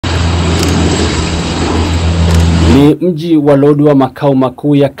Ni mji wa Lodwar, makao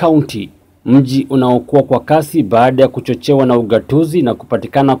makuu ya kaunti, mji unaokuwa kwa kasi baada ya kuchochewa na ugatuzi na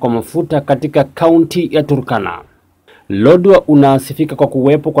kupatikana kwa mafuta katika kaunti ya Turkana. Lodwar unasifika kwa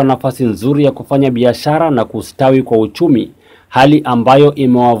kuwepo kwa nafasi nzuri ya kufanya biashara na kustawi kwa uchumi, hali ambayo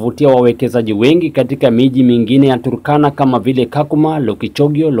imewavutia wawekezaji wengi katika miji mingine ya Turkana kama vile Kakuma,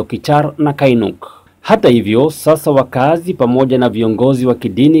 Lokichogio, Lokichar na Kainuk. Hata hivyo, sasa wakazi pamoja na viongozi wa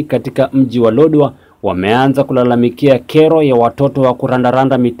kidini katika mji wa Lodwar wameanza kulalamikia kero ya watoto wa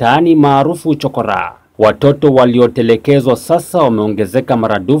kurandaranda mitaani maarufu chokora. Watoto waliotelekezwa sasa wameongezeka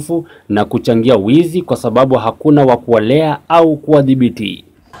maradufu na kuchangia wizi kwa sababu hakuna wa kuwalea au kuwadhibiti.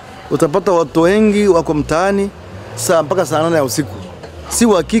 Utapata watu wengi wako mtaani mpaka saa 8 ya usiku. Si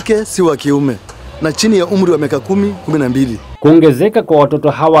wa kike, si wa kiume, na chini ya umri wa miaka 10, 12. Kuongezeka kwa watoto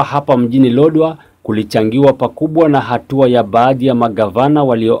hawa hapa mjini Lodwar kulichangiwa pakubwa na hatua ya baadhi ya magavana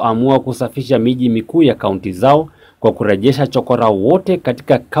walioamua kusafisha miji mikuu ya kaunti zao kwa kurejesha chokora wote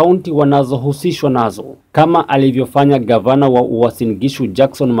katika kaunti wanazohusishwa nazo, kama alivyofanya gavana wa Uasin Gishu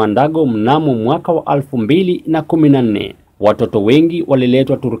Jackson Mandago mnamo mwaka wa 2014. Watoto wengi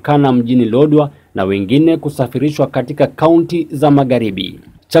waliletwa Turkana mjini Lodwar na wengine kusafirishwa katika kaunti za magharibi.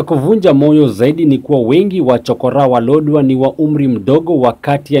 Cha kuvunja moyo zaidi ni kuwa wengi wa chokora wa Lodwar ni wa umri mdogo wa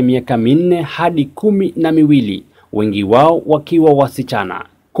kati ya miaka 4 hadi 12, wengi wao wakiwa wasichana.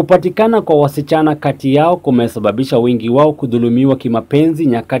 Kupatikana kwa wasichana kati yao kumesababisha wengi wao kudhulumiwa kimapenzi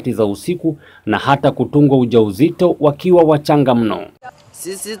nyakati za usiku na hata kutungwa ujauzito wakiwa wachanga mno.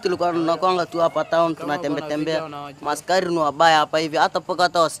 Sisi tulikuwa tunakwanga tu hapa town tunatembea. Maskari ni wabaya hapa hivi,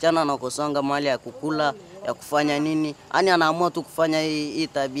 hata wasichana wanakosanga mahali ya kukula, ya kufanya nini. Yaani anaamua tu kufanya hii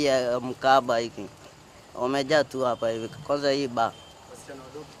tabia ya mkaba hiki. Wamejaa tu hapa hivi. Kwanza hii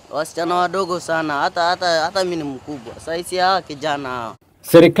wasichana wadogo sana, hata mimi ni mkubwa. Sasa si hawa kijana hawa.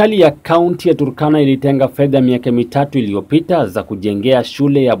 Serikali ya kaunti ya Turkana ilitenga fedha miaka mitatu iliyopita za kujengea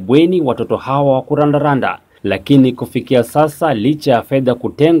shule ya bweni watoto hawa wa kurandaranda. Lakini kufikia sasa, licha ya fedha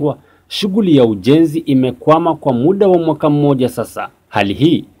kutengwa, shughuli ya ujenzi imekwama kwa muda wa mwaka mmoja sasa. Hali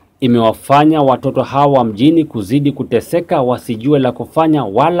hii imewafanya watoto hawa mjini kuzidi kuteseka, wasijue la kufanya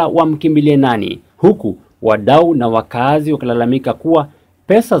wala wamkimbilie nani, huku wadau na wakaazi wakilalamika kuwa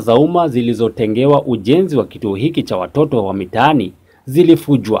pesa za umma zilizotengewa ujenzi wa kituo hiki cha watoto wa mitaani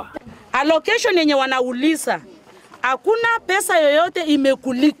zilifujwa. Allocation yenye wanauliza, hakuna pesa yoyote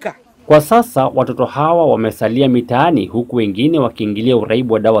imekulika. Kwa sasa watoto hawa wamesalia mitaani, huku wengine wakiingilia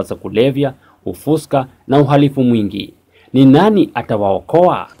uraibu wa dawa za kulevya, ufuska na uhalifu mwingi. Ni nani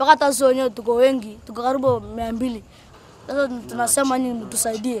atawaokoa? Mpaka sasa wenyewe tuko wengi, tuko karibu 200. Sasa tunasema nyinyi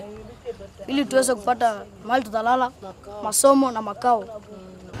mtusaidie ili tuweze kupata mahali tutalala, masomo na makao.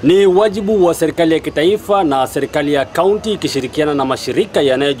 Ni wajibu wa serikali ya kitaifa na serikali ya kaunti ikishirikiana na mashirika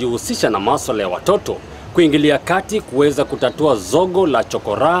yanayojihusisha na masuala ya watoto kuingilia kati kuweza kutatua zogo la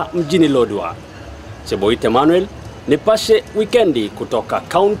chokora mjini Lodwar. Cheboit Emmanuel, Nipashe Wikendi kutoka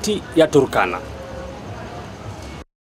kaunti ya Turkana.